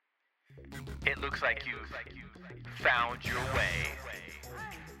It looks like you've found your way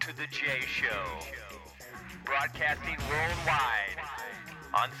to the J Show, broadcasting worldwide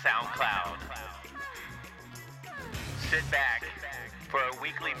on SoundCloud. Sit back for a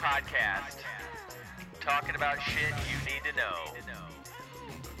weekly podcast talking about shit you need to know.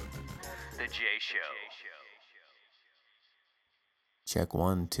 The J Show. Check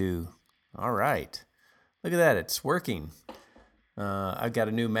 1, 2. All right. Look at that. It's working. I've got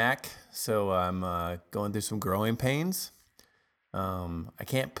a new Mac, so I'm going through some growing pains. I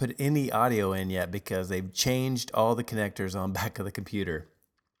can't put any audio in yet because they've changed all the connectors on back of the computer.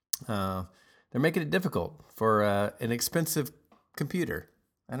 They're making it difficult for an expensive computer.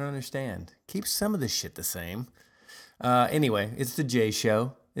 I don't understand. Keep some of this shit the same. Anyway, it's the J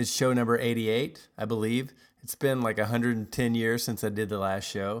Show. It's show number 88, I believe. It's been like 110 years since I did the last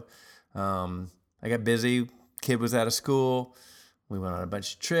show. I got busy. Kid was out of school. We went on a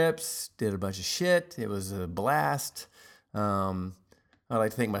bunch of trips, did a bunch of shit. It was a blast. I'd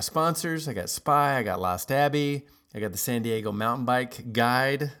like to thank my sponsors. I got Spy. I got Lost Abbey. I got the San Diego Mountain Bike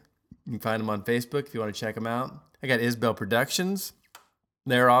Guide. You can find them on Facebook if you want to check them out. I got Isbell Productions.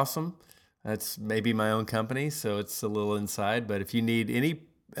 They're awesome. That's maybe my own company, so it's a little inside. But if you need any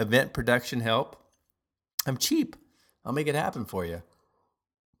event production help, I'm cheap. I'll make it happen for you.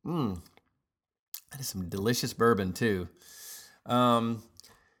 That is some delicious bourbon, too. So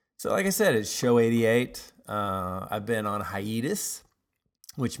like I said, it's show 88. I've been on hiatus,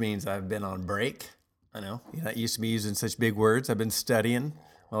 which means I've been on break. I know, you're not used to me using such big words. I've been studying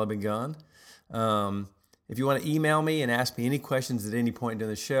while I've been gone. If you want to email me and ask me any questions at any point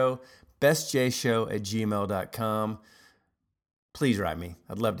during the show, bestjshow@gmail.com. Please write me.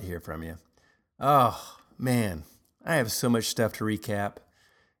 I'd love to hear from you. Oh, man, I have so much stuff to recap.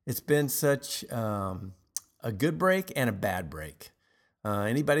 It's been such a good break and a bad break.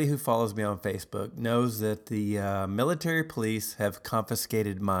 Anybody who follows me on Facebook knows that the military police have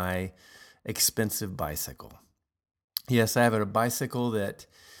confiscated my expensive bicycle. Yes, I have a bicycle that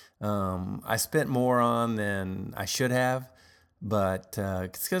I spent more on than I should have, but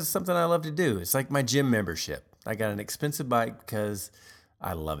it's because it's something I love to do. It's like my gym membership. I got an expensive bike because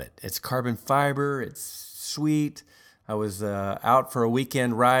I love it. It's carbon fiber. It's sweet. I was out for a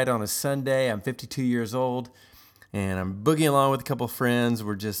weekend ride on a Sunday. I'm 52 years old, and I'm boogieing along with a couple of friends.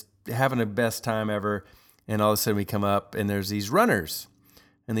 We're just having the best time ever, and all of a sudden we come up, and there's these runners,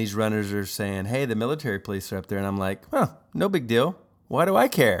 and these runners are saying, hey, the military police are up there, and I'm like, well, no big deal. Why do I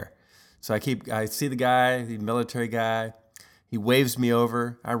care? So I see the guy, the military guy. He waves me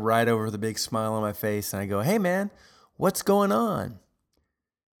over. I ride over with a big smile on my face, and I go, hey, man, what's going on?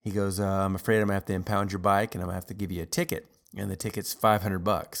 He goes, I'm afraid I'm going to have to impound your bike, and I'm going to have to give you a ticket, and the ticket's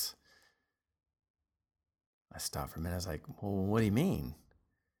 $500. I stopped for a minute. I was like, well, what do you mean?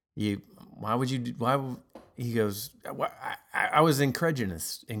 Why would you, he goes, I was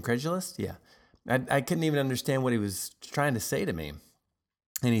incredulous. Incredulous? Yeah. I couldn't even understand what he was trying to say to me.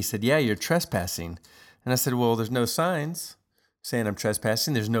 And he said, yeah, you're trespassing. And I said, well, there's no signs saying I'm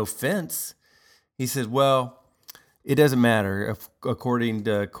trespassing. There's no fence. He said, well, it doesn't matter. If, according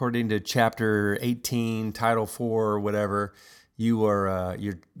to Chapter 18, Title 4, or whatever, you are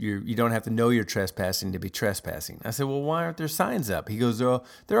you don't have to know you're trespassing to be trespassing. I said, well, why aren't there signs up? He goes, oh,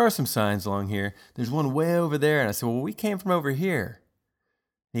 there are some signs along here. There's one way over there. And I said, well, we came from over here.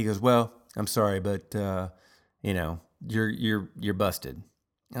 He goes, well, I'm sorry, but you're busted.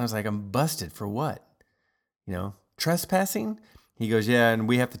 And I was like, I'm busted for what? Trespassing? He goes, yeah, and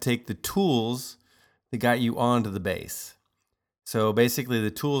we have to take the tools that got you onto the base. So basically the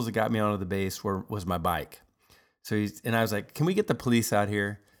tools that got me onto the base was my bike. So I was like, can we get the police out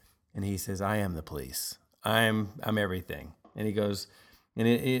here? And he says, I am the police. I'm everything. And he goes,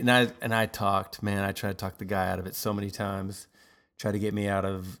 and I talked, man, I tried to talk the guy out of it so many times, tried to get me out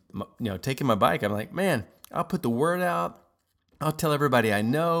of, taking my bike. I'm like, man, I'll put the word out. I'll tell everybody I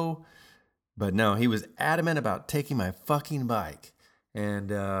know. But no, he was adamant about taking my fucking bike. And,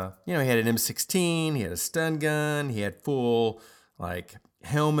 he had an M16, he had a stun gun, he had full,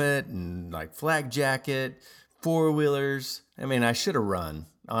 helmet and, flak jacket, four-wheelers. I mean, I should have run.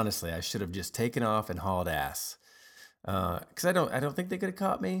 Honestly, I should have just taken off and hauled ass. Because I don't think they could have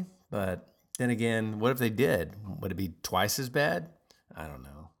caught me. But then again, what if they did? Would it be twice as bad? I don't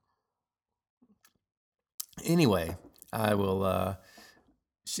know. Anyway, I will,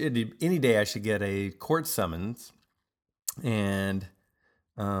 any day I should get a court summons, and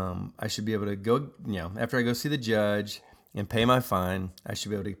I should be able to go, after I go see the judge and pay my fine, I should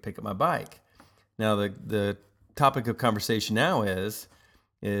be able to pick up my bike. Now, the topic of conversation now is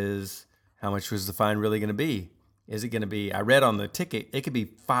how much was the fine really going to be? Is it going to be, I read on the ticket, it could be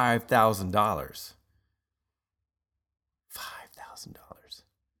 $5,000. $5,000.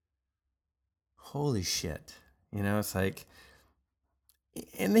 Holy shit. You know, it's like,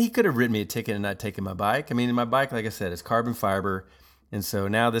 and he could have written me a ticket and not taken my bike. I mean, my bike, like I said, is carbon fiber. And so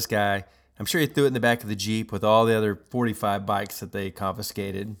now this guy, I'm sure he threw it in the back of the Jeep with all the other 45 bikes that they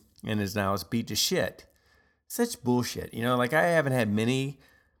confiscated and is now it's beat to shit. Such bullshit. You know, like I haven't had many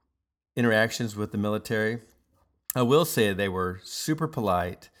interactions with the military. I will say they were super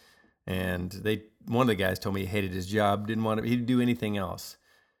polite, and one of the guys told me he hated his job, didn't want to do anything else.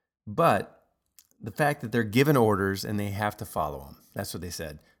 But the fact that they're given orders and they have to follow them. That's what they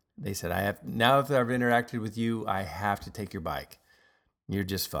said. They said, now that I've interacted with you, I have to take your bike. You're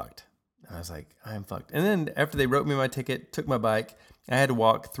just fucked. I was like, I'm fucked. And then after they wrote me my ticket, took my bike, I had to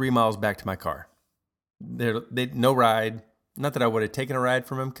walk 3 miles back to my car. No ride. Not that I would have taken a ride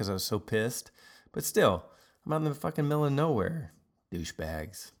from him because I was so pissed. But still, I'm out in the fucking middle of nowhere.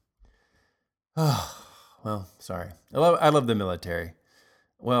 Douchebags. Oh, well, sorry. I love the military.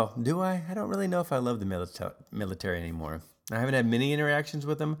 Well, do I? I don't really know if I love the military anymore. I haven't had many interactions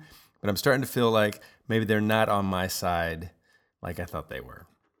with them, but I'm starting to feel like maybe they're not on my side like I thought they were.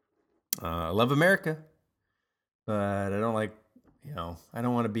 I love America, but I don't like, I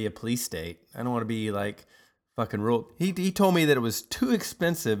don't want to be a police state. I don't want to be like fucking ruled. He told me that it was too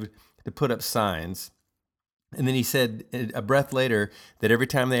expensive to put up signs. And then he said a breath later that every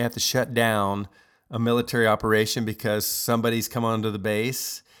time they have to shut down a military operation because somebody's come onto the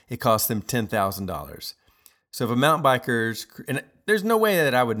base, it costs them $10,000. So if a mountain biker's, and there's no way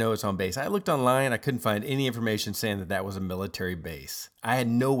that I would know it's on base. I looked online, I couldn't find any information saying that that was a military base. I had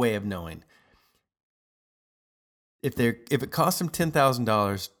no way of knowing. If it costs them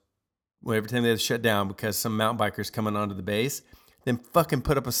 $10,000 every time they have to shut down because some mountain biker's coming onto the base, then fucking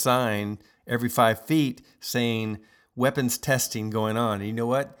put up a sign every 5 feet saying weapons testing going on. And you know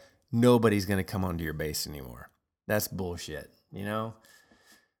what? Nobody's going to come onto your base anymore. That's bullshit,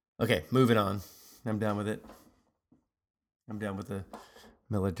 Okay, moving on. I'm done with it. I'm done with the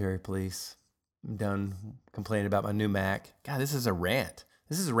military police. I'm done complaining about my new Mac. God, this is a rant.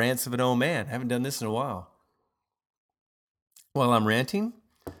 This is rants of an old man. I haven't done this in a while. While I'm ranting,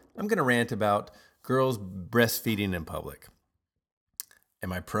 I'm going to rant about girls breastfeeding in public.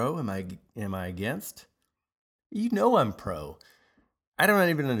 Am I pro? Am I against? You know I'm pro. I don't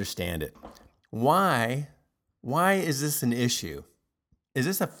even understand it. Why is this an issue? Is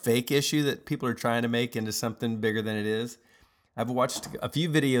this a fake issue that people are trying to make into something bigger than it is? I've watched a few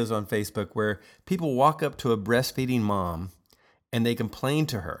videos on Facebook where people walk up to a breastfeeding mom and they complain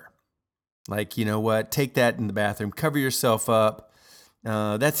to her. Like, you know what? Take that in the bathroom. Cover yourself up.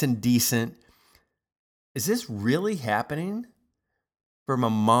 That's indecent. Is this really happening from a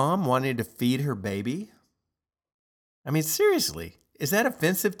mom wanting to feed her baby? I mean, seriously, is that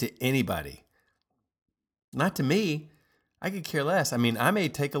offensive to anybody? Not to me. I could care less. I mean, I may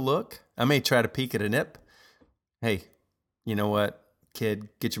take a look. I may try to peek at a nip. Hey, you know what, kid?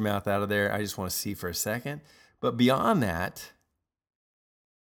 Get your mouth out of there. I just want to see for a second. But beyond that,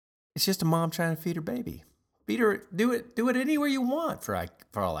 it's just a mom trying to feed her baby. Feed her. Do it anywhere you want. For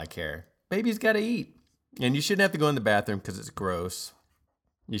all I care. Baby's got to eat, and you shouldn't have to go in the bathroom because it's gross.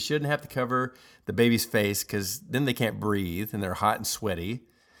 You shouldn't have to cover the baby's face because then they can't breathe and they're hot and sweaty.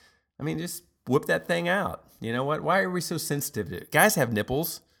 I mean, just whip that thing out. You know what? Why are we so sensitive to it? Guys have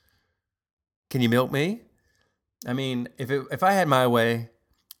nipples. Can you milk me? I mean, if I had my way,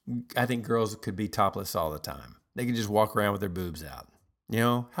 I think girls could be topless all the time. They could just walk around with their boobs out.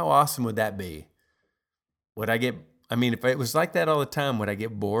 How awesome would that be? If it was like that all the time, would I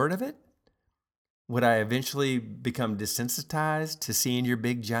get bored of it? Would I eventually become desensitized to seeing your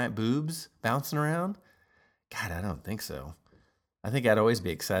big giant boobs bouncing around? God, I don't think so. I think I'd always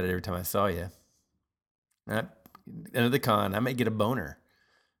be excited every time I saw you. Another con, I may get a boner,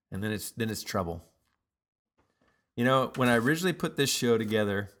 and then it's trouble. When I originally put this show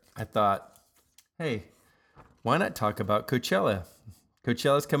together, I thought, hey, why not talk about Coachella?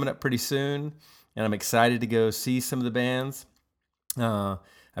 Coachella's coming up pretty soon, and I'm excited to go see some of the bands.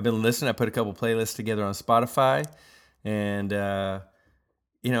 I've been listening. I put a couple playlists together on Spotify, and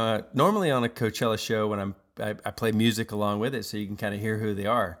normally on a Coachella show when I play music along with it, so you can kind of hear who they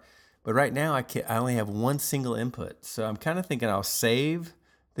are. But right now I only have one single input, so I'm kind of thinking I'll save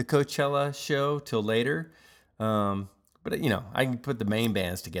the Coachella show till later. But I can put the main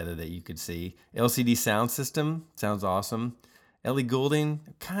bands together that you could see. LCD Sound System sounds awesome. Ellie Goulding,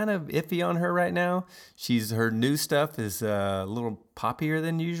 kind of iffy on her right now. Her new stuff is a little poppier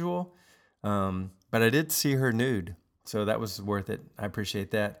than usual. But I did see her nude, so that was worth it. I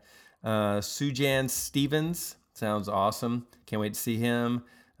appreciate that. Sujan Stevens, Sounds awesome. Can't wait to see him.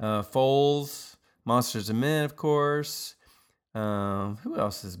 Foles, Monsters and Men, of course. Who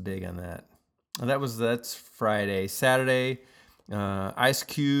else is big on that? That's Friday. Saturday, Ice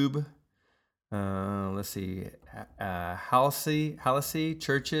Cube. Let's see. Halsey,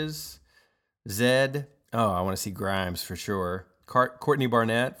 Churches, Zed. Oh, I want to see Grimes for sure. Courtney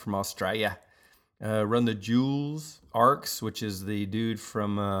Barnett from Australia. Run the Jewels. Arcs, which is the dude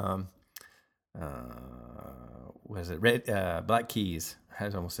from what is it? Black Keys. I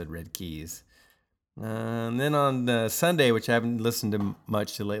almost said Red Keys. And then on Sunday, which I haven't listened to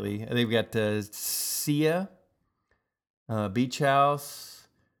much to lately, they've got Sia, Beach House.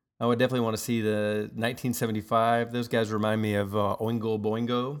 I would definitely want to see the 1975. Those guys remind me of Oingo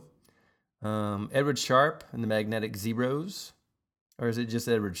Boingo. Edward Sharpe and the Magnetic Zeros. Or is it just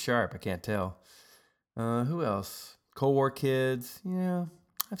Edward Sharpe? I can't tell. Who else? Cold War Kids. Yeah,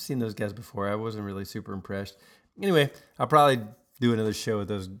 I've seen those guys before. I wasn't really super impressed. Anyway, I'll probably do another show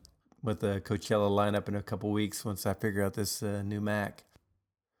with the Coachella lineup in a couple weeks once I figure out this new Mac.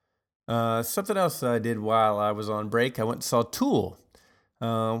 Something else I did while I was on break, I went and saw Tool.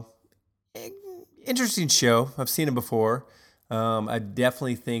 Interesting show. I've seen it before. I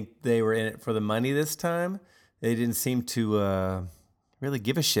definitely think they were in it for the money this time. They didn't seem to really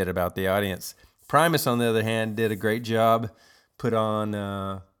give a shit about the audience. Primus, on the other hand, did a great job. Put on,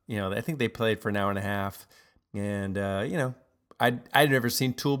 I think they played for an hour and a half. And, I'd never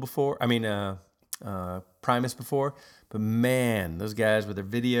seen Tool before. Primus before. But man, those guys with their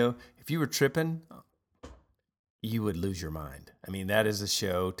video, if you were tripping, you would lose your mind. I mean, that is a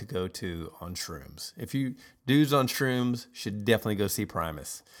show to go to on shrooms. Dudes on shrooms should definitely go see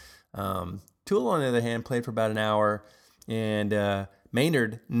Primus. Tool, on the other hand, played for about an hour. And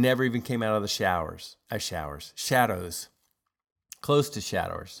Maynard never even came out of the shadows. Close to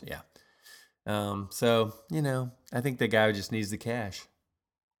shadows, yeah. I think the guy just needs the cash.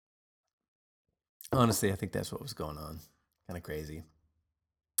 Honestly, I think that's what was going on. Kind of crazy.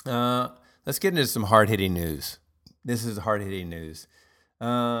 Let's get into some hard-hitting news. This is hard-hitting news.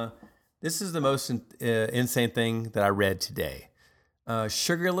 This is the most insane thing that I read today.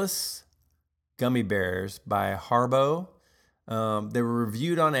 Sugarless gummy bears by Haribo. They were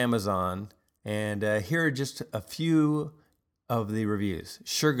reviewed on Amazon, and here are just a few of the reviews.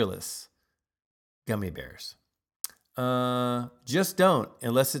 Sugarless gummy bears. Just don't,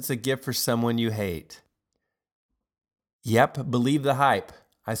 unless it's a gift for someone you hate. Yep, believe the hype.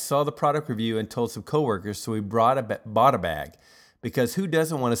 I saw the product review and told some coworkers, so we bought a bag. Because who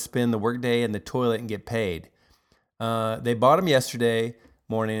doesn't want to spend the workday in the toilet and get paid? They bought them yesterday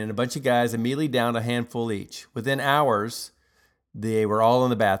morning, and a bunch of guys immediately downed a handful each. Within hours, they were all in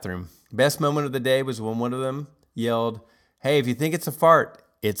the bathroom. Best moment of the day was when one of them yelled, "Hey, if you think it's a fart,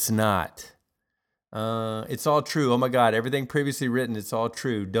 it's not. It's all true. Oh my God, everything previously written, it's all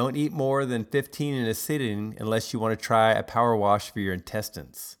true. Don't eat more than 15 in a sitting unless you want to try a power wash for your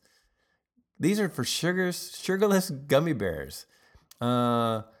intestines." These are for sugarless gummy bears.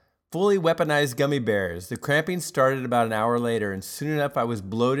 Fully weaponized gummy bears. The cramping started about an hour later, and soon enough I was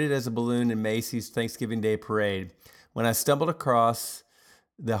bloated as a balloon in Macy's Thanksgiving Day parade when I stumbled across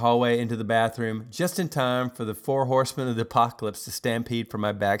the hallway into the bathroom just in time for the 4 horsemen of the apocalypse to stampede from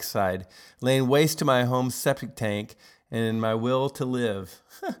my backside, laying waste to my home septic tank and my will to live.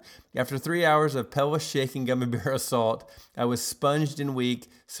 After 3 hours of pelvis-shaking gummy bear assault, I was sponged and weak,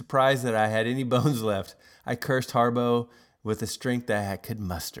 surprised that I had any bones left. I cursed Haribo with the strength that I could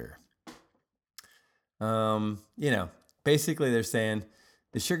muster. Basically they're saying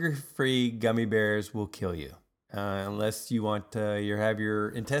the sugar-free gummy bears will kill you. Unless you want to have your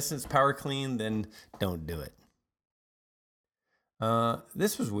intestines power clean, then don't do it.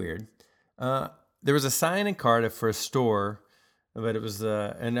 This was weird. There was a sign in Cardiff for a store, but it was,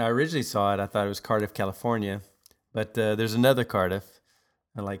 and I originally saw it, I thought it was Cardiff, California. But there's another Cardiff,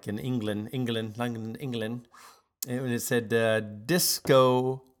 like in London, England. And it said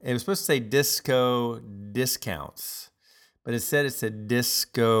disco, it was supposed to say disco discounts, but it said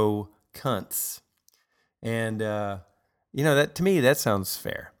disco cunts. And, that to me, that sounds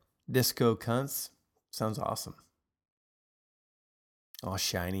fair. Disco cunts sounds awesome. All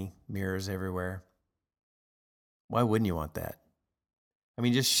shiny, mirrors everywhere. Why wouldn't you want that? I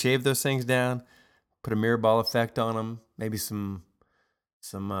mean, just shave those things down, put a mirror ball effect on them, maybe some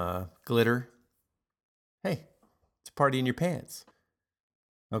glitter. Hey, it's a party in your pants.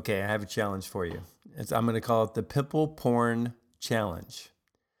 Okay, I have a challenge for you. I'm going to call it the Pimple Porn Challenge.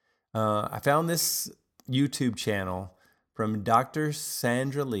 I found this YouTube channel from Dr.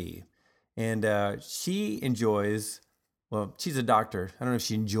 Sandra Lee, and she enjoys, well, she's a doctor. I don't know if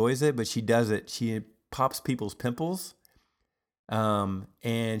she enjoys it, but she does it. She pops people's pimples,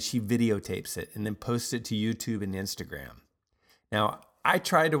 and she videotapes it and then posts it to YouTube and Instagram. Now, I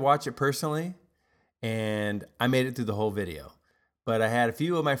tried to watch it personally, and I made it through the whole video. But I had a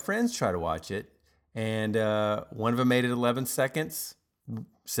few of my friends try to watch it, and one of them made it 11 seconds,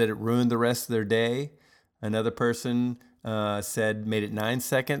 said it ruined the rest of their day. Another person said made it 9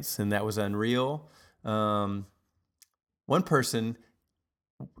 seconds, and that was unreal. One person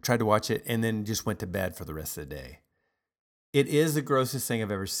tried to watch it and then just went to bed for the rest of the day. It is the grossest thing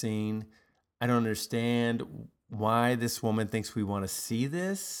I've ever seen. I don't understand why this woman thinks we want to see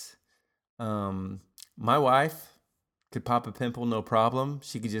this. My wife could pop a pimple, no problem.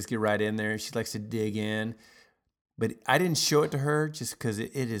 She could just get right in there. She likes to dig in. But I didn't show it to her just because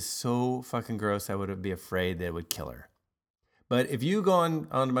it is so fucking gross. I would be afraid that it would kill her. But if you go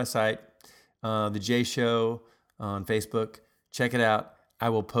onto my site, The J Show on Facebook, check it out. I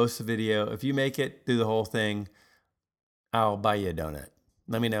will post the video. If you make it through the whole thing, I'll buy you a donut.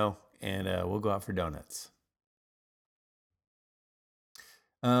 Let me know, and we'll go out for donuts.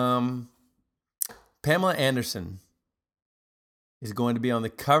 Pamela Anderson is going to be on the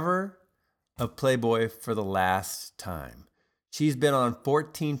cover of Playboy for the last time. She's been on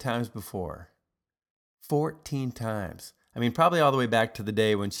 14 times before. 14 times. I mean, probably all the way back to the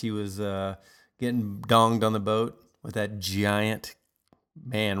day when she was getting donged on the boat with that giant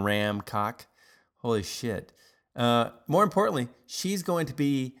ram cock. Holy shit. More importantly, she's going to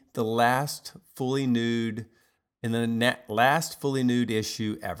be the last fully nude in the last fully nude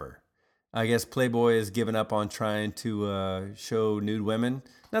issue ever. I guess Playboy has given up on trying to show nude women.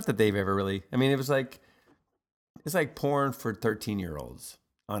 Not that they've ever really. I mean, it's like porn for 13-year-olds.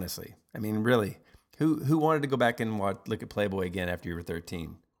 Honestly, I mean, really, who wanted to go back and look at Playboy again after you were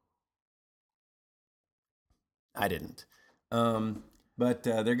 13? I didn't. But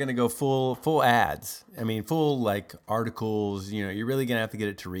they're gonna go full ads. I mean, full like articles. You know, you're really gonna have to get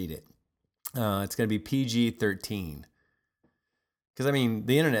it to read it. It's gonna be PG-13. Because, I mean,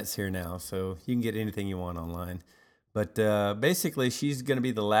 the internet's here now, so you can get anything you want online. But basically, she's going to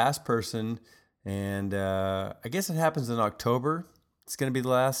be the last person, and I guess it happens in October. It's going to be the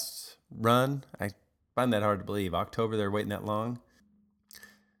last run. I find that hard to believe. October, they're waiting that long.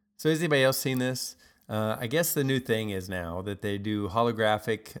 So has anybody else seen this? I guess the new thing is now that they do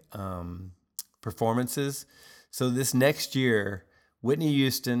holographic performances. So this next year, Whitney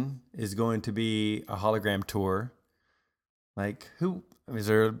Houston is going to be a hologram tour. Like, is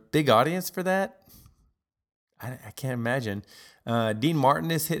there a big audience for that? I can't imagine. Dean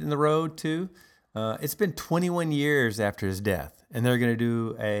Martin is hitting the road too. It's been 21 years after his death, and they're going to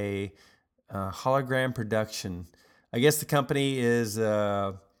do a hologram production. I guess the company is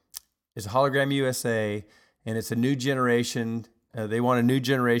Hologram USA, and it's a new generation. They want a new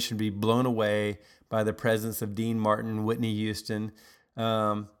generation to be blown away by the presence of Dean Martin, Whitney Houston.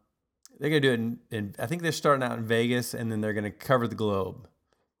 They're going to do it in, I think they're starting out in Vegas, and then they're going to cover the globe.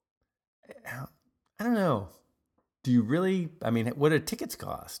 I don't know. Do you really, I mean, what do tickets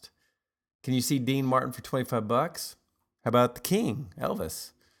cost? Can you see Dean Martin for $25? How about the King,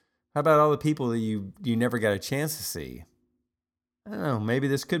 Elvis? How about all the people that you never got a chance to see? I don't know. Maybe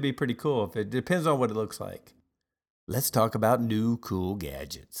this could be pretty cool. If it depends on what it looks like. Let's talk about new cool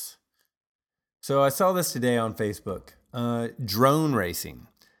gadgets. So I saw this today on Facebook. Drone racing.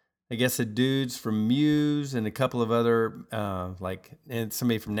 I guess the dudes from Muse and a couple of other, and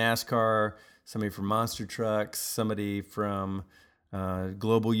somebody from NASCAR, somebody from Monster Trucks, somebody from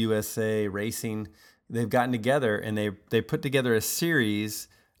Global USA Racing, they've gotten together and they put together a series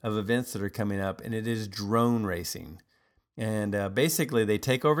of events that are coming up, and it is drone racing. And basically, they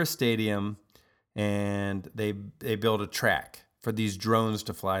take over a stadium and they build a track for these drones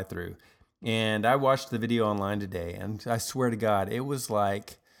to fly through. And I watched the video online today, and I swear to God, it was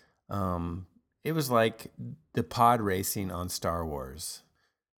like the pod racing on Star Wars.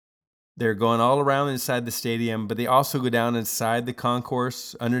 They're going all around inside the stadium, but they also go down inside the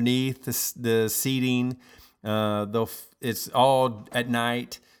concourse, underneath the seating. It's all at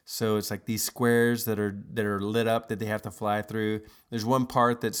night, so it's like these squares that are lit up that they have to fly through. There's one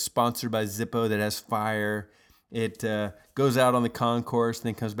part that's sponsored by Zippo that has fire. It goes out on the concourse and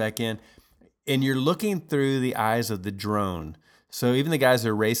then comes back in, and you're looking through the eyes of the drone. So even the guys that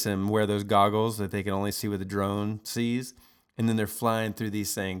are racing them wear those goggles that they can only see what the drone sees, and then they're flying through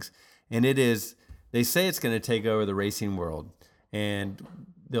these things. And they say it's going to take over the racing world, and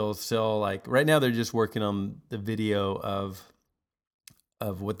they'll sell, right now they're just working on the video of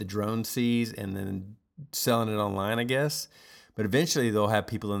what the drone sees and then selling it online, I guess. But eventually they'll have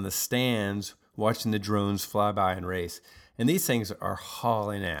people in the stands watching the drones fly by and race. And these things are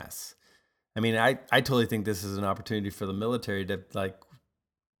hauling ass. I mean, I totally think this is an opportunity for the military to like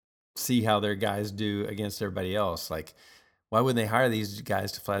see how their guys do against everybody else. Like, why wouldn't they hire these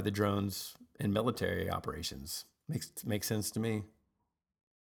guys to fly the drones in military operations? Makes sense to me.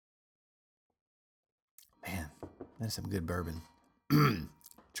 Man, that's some good bourbon.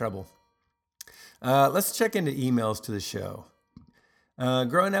 Trouble. Let's check into emails to the show.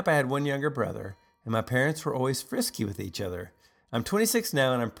 Growing up, I had one younger brother, and my parents were always frisky with each other. I'm 26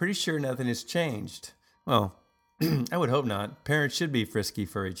 now, and I'm pretty sure nothing has changed. Well, I would hope not. Parents should be frisky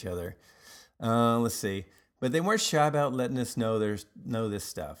for each other. Let's see. But they weren't shy about letting us know this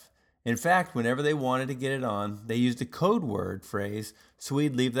stuff. In fact, whenever they wanted to get it on, they used a code word phrase so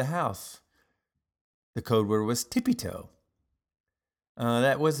we'd leave the house. The code word was tippy toe.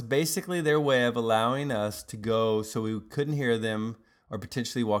 That was basically their way of allowing us to go so we couldn't hear them or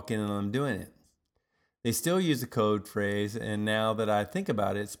potentially walk in on them doing it. They still use the code phrase, and now that I think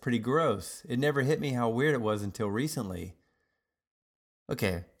about it, it's pretty gross. It never hit me how weird it was until recently.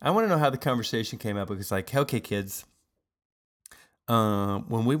 Okay, I want to know how the conversation came up because, like, okay, kids,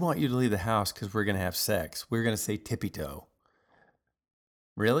 when we want you to leave the house because we're going to have sex, we're going to say tippy toe.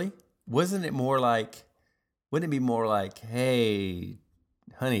 Really? Wouldn't it be more like, hey,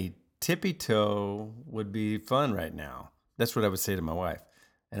 honey, tippy toe would be fun right now? That's what I would say to my wife.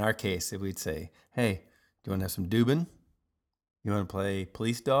 In our case, if we'd say, hey, do you want to have some Dubin? You want to play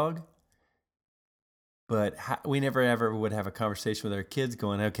police dog? But we never ever would have a conversation with our kids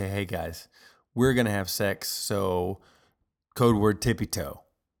going, okay, hey guys, we're going to have sex, so code word tippy toe.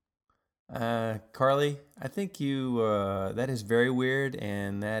 Carly, I think that is very weird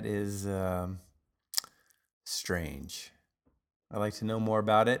and that is strange. I'd like to know more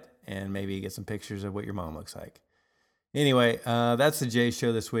about it and maybe get some pictures of what your mom looks like. Anyway, that's the Jay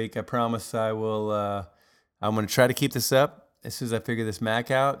Show this week. I promise I'm going to try to keep this up. As soon as I figure this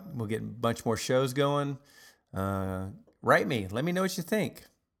Mac out, we'll get a bunch more shows going. Write me. Let me know what you think.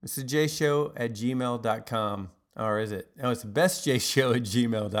 This is jayshow@gmail.com. Or is it? No, it's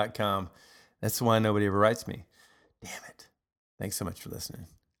bestjayshow@gmail.com. That's why nobody ever writes me. Damn it. Thanks so much for listening.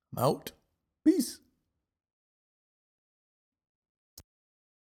 I'm out. Peace.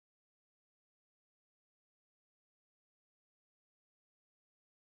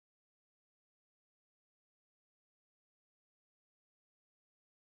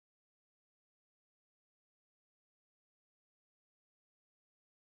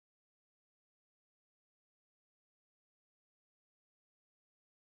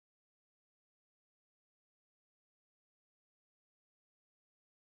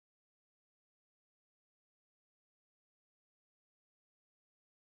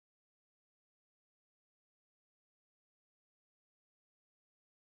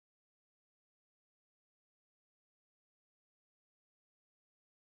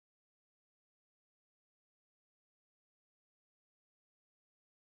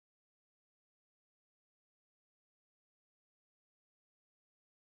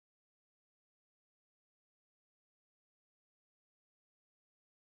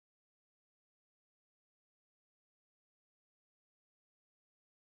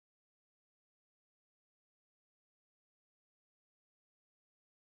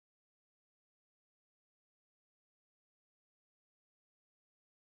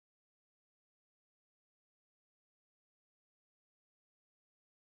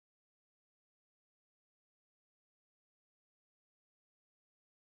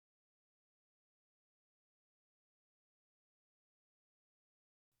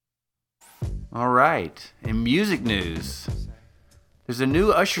 All right. In music news, there's a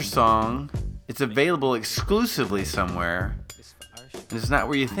new Usher song. It's available exclusively somewhere, and it's not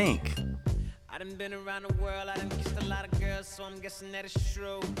where you think. I done been around the world, I done kissed a lot of girls, so I'm guessing that it's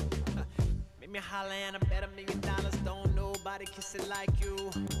true. Make me holler and I bet $1 million. Don't nobody kiss it like you.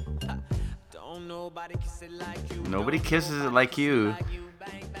 Don't nobody kiss it like you. Nobody kisses it like you.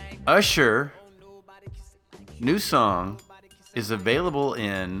 Usher, new song, is available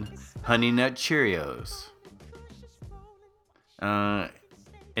in Honey Nut Cheerios.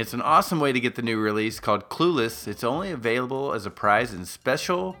 It's an awesome way to get the new release called Clueless. It's only available as a prize in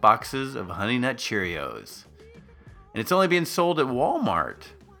special boxes of Honey Nut Cheerios. And it's only being sold at Walmart,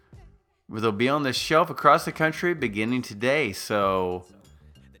 where they'll be on the shelf across the country beginning today. So,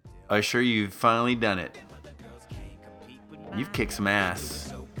 Usher, you've finally done it. You've kicked some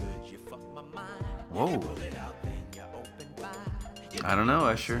ass. Whoa. I don't know,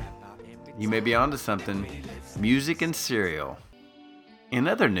 Usher. You may be onto something. Music and cereal. In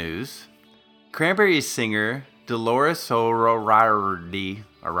other news, Cranberries singer Dolores O'Riordan,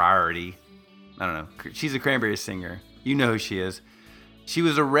 I don't know, she's a Cranberries singer. You know who she is. She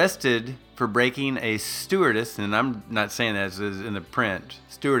was arrested for breaking a stewardess, and I'm not saying that as in the print,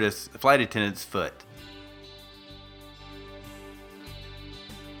 stewardess, flight attendant's foot.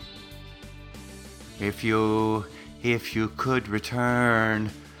 If you could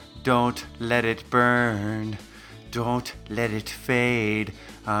return, don't let it burn. Don't let it fade.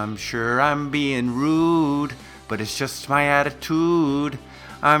 I'm sure I'm being rude, but it's just my attitude.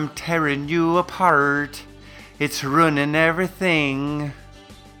 I'm tearing you apart. It's ruining everything.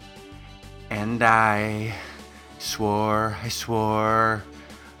 And I swore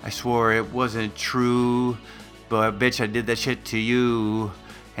it wasn't true. But bitch, I did that shit to you.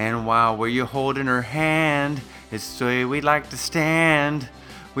 And while were you holding her hand, it's the way we like to stand.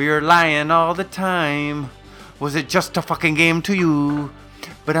 We are lying all the time. Was it just a fucking game to you?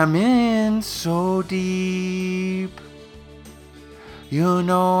 But I'm in so deep. You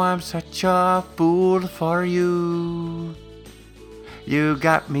know I'm such a fool for you. You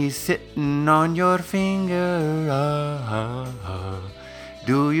got me sitting on your finger.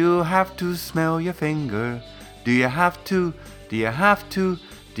 Do you have to smell your finger? Do you have to? Do you have to?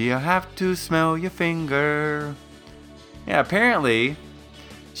 Do you have to smell your finger? Yeah, apparently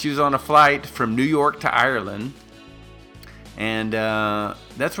she was on a flight from New York to Ireland, and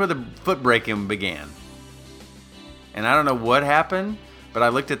that's where the foot breaking began. And I don't know what happened, but I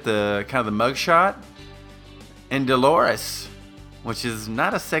looked at the kind of the mugshot, and Dolores, which is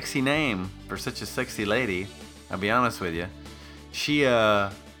not a sexy name for such a sexy lady, I'll be honest with you, she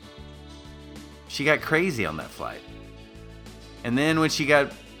got crazy on that flight. And then when she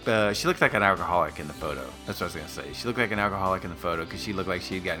got, she looked like an alcoholic in the photo. That's what I was gonna say. She looked like an alcoholic in the photo because she looked like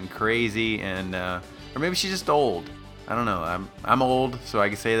she had gotten crazy, and or maybe she's just old. I don't know. I'm old, so I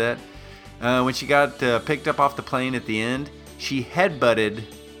can say that. When she got picked up off the plane at the end, she headbutted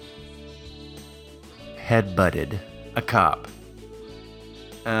a cop.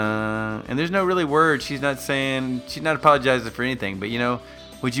 And there's no really word. She's not apologizing for anything. But you know,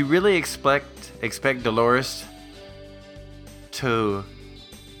 would you really expect Dolores to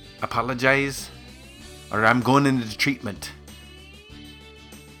apologize? Or I'm going into the treatment.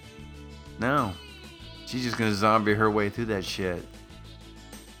 No. She's just gonna zombie her way through that shit.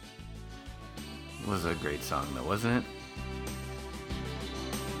 It was a great song though, wasn't it?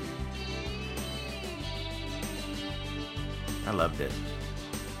 I loved it.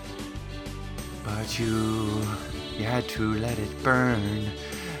 But you had to let it burn.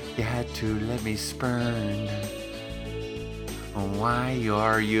 You had to let me spurn. Why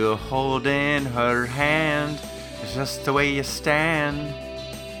are you holding her hand? It's just the way you stand.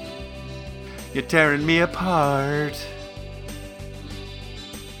 You're tearing me apart.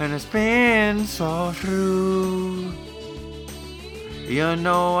 And it's been so true. You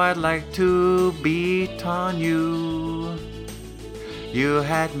know I'd like to beat on you. You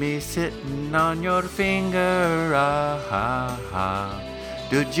had me sitting on your finger.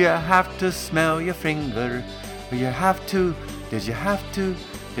 Did you have to smell your finger? Did you have to? Did you have to?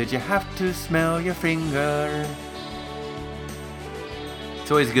 Did you have to smell your finger?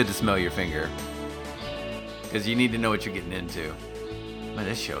 It's always good to smell your finger, because you need to know what you're getting into. Man,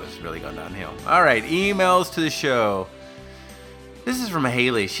 this show has really gone downhill. All right, emails to the show. This is from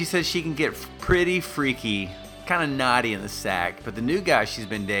Haley. She says she can get pretty freaky, kind of naughty in the sack, but the new guy she's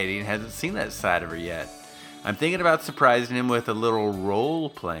been dating hasn't seen that side of her yet. I'm thinking about surprising him with a little role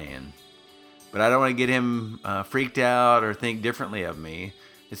playing, but I don't want to get him freaked out or think differently of me.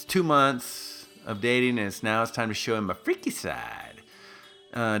 It's 2 months of dating, and it's time to show him a freaky side.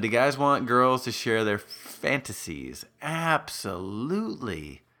 Do guys want girls to share their fantasies?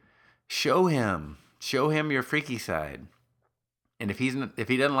 Absolutely. Show him your freaky side. And if he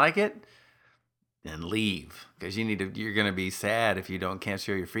doesn't like it, then leave, because you're gonna be sad if you can't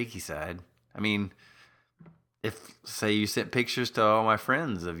show your freaky side. I mean, if say you sent pictures to all my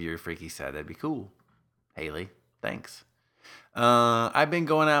friends of your freaky side, that'd be cool. Haley, thanks. I've been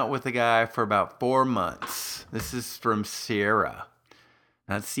going out with a guy for about 4 months. This is from Sierra.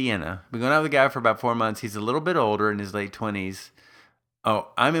 Not Sienna. Been going out with a guy for about 4 months. He's a little bit older, in his late 20s. Oh,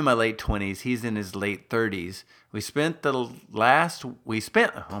 I'm in my late 20s. He's in his late 30s. We spent oh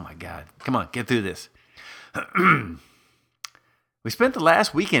my God. Come on, get through this. We spent the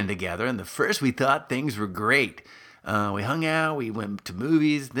last weekend together, and the first we thought things were great. We hung out, we went to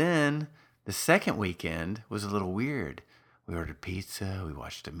movies. Then the second weekend was a little weird. We ordered pizza, we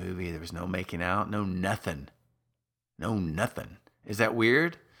watched a movie. There was no making out, no nothing. Is that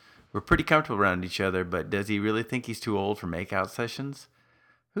weird? We're pretty comfortable around each other, but does he really think he's too old for makeout sessions?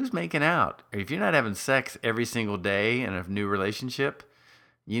 Who's making out? If you're not having sex every single day in a new relationship,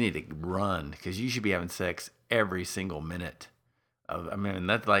 you need to run, because you should be having sex every single minute I mean,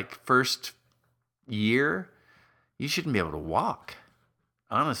 that's like first year, you shouldn't be able to walk.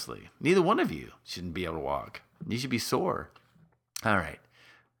 Honestly, neither one of you shouldn't be able to walk. You should be sore. All right.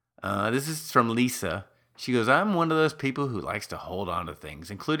 This is from Lisa. She goes, I'm one of those people who likes to hold on to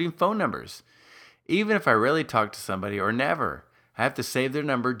things, including phone numbers. Even if I rarely talk to somebody or never, I have to save their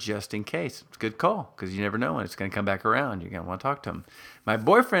number just in case. It's a good call because you never know when it's going to come back around. You're going to want to talk to them. My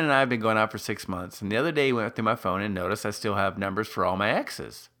boyfriend and I have been going out for 6 months, and the other day he went through my phone and noticed I still have numbers for all my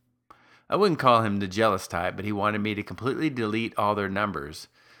exes. I wouldn't call him the jealous type, but he wanted me to completely delete all their numbers.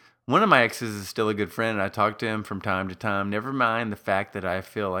 One of my exes is still a good friend, and I talk to him from time to time. Never mind the fact that I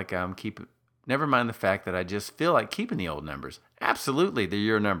just feel like keeping the old numbers. Absolutely, they're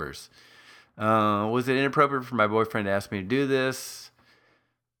your numbers. Was it inappropriate for my boyfriend to ask me to do this?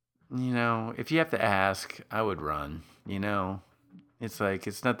 If you have to ask, I would run. It's like,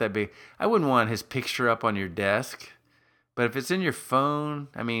 it's not that big. I wouldn't want his picture up on your desk, but if it's in your phone,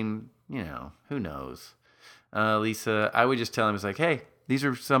 I mean, who knows? Lisa, I would just tell him, it's like, hey, these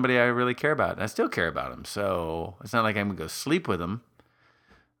are somebody I really care about, and I still care about them. So it's not like I'm going to go sleep with them,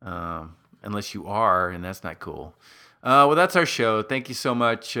 unless you are, and that's not cool. Well, that's our show. Thank you so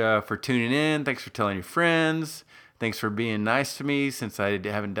much for tuning in. Thanks for telling your friends. Thanks for being nice to me since I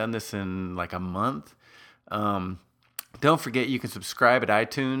haven't done this in like a month. Don't forget you can subscribe at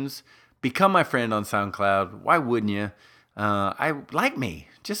iTunes. Become my friend on SoundCloud. Why wouldn't you?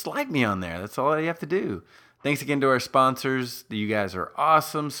 Just like me on there. That's all you have to do. Thanks again to our sponsors. You guys are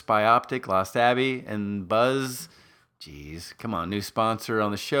awesome. Spy Optic, Lost Abbey, and Buzz. Jeez, come on. New sponsor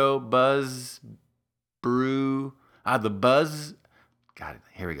on the show. Buzz Brew. The Buzz. Got it.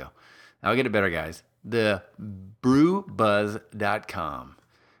 Here we go. I'll get it better, guys. The brewbuzz.com.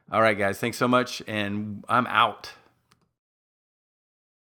 All right, guys. Thanks so much. And I'm out.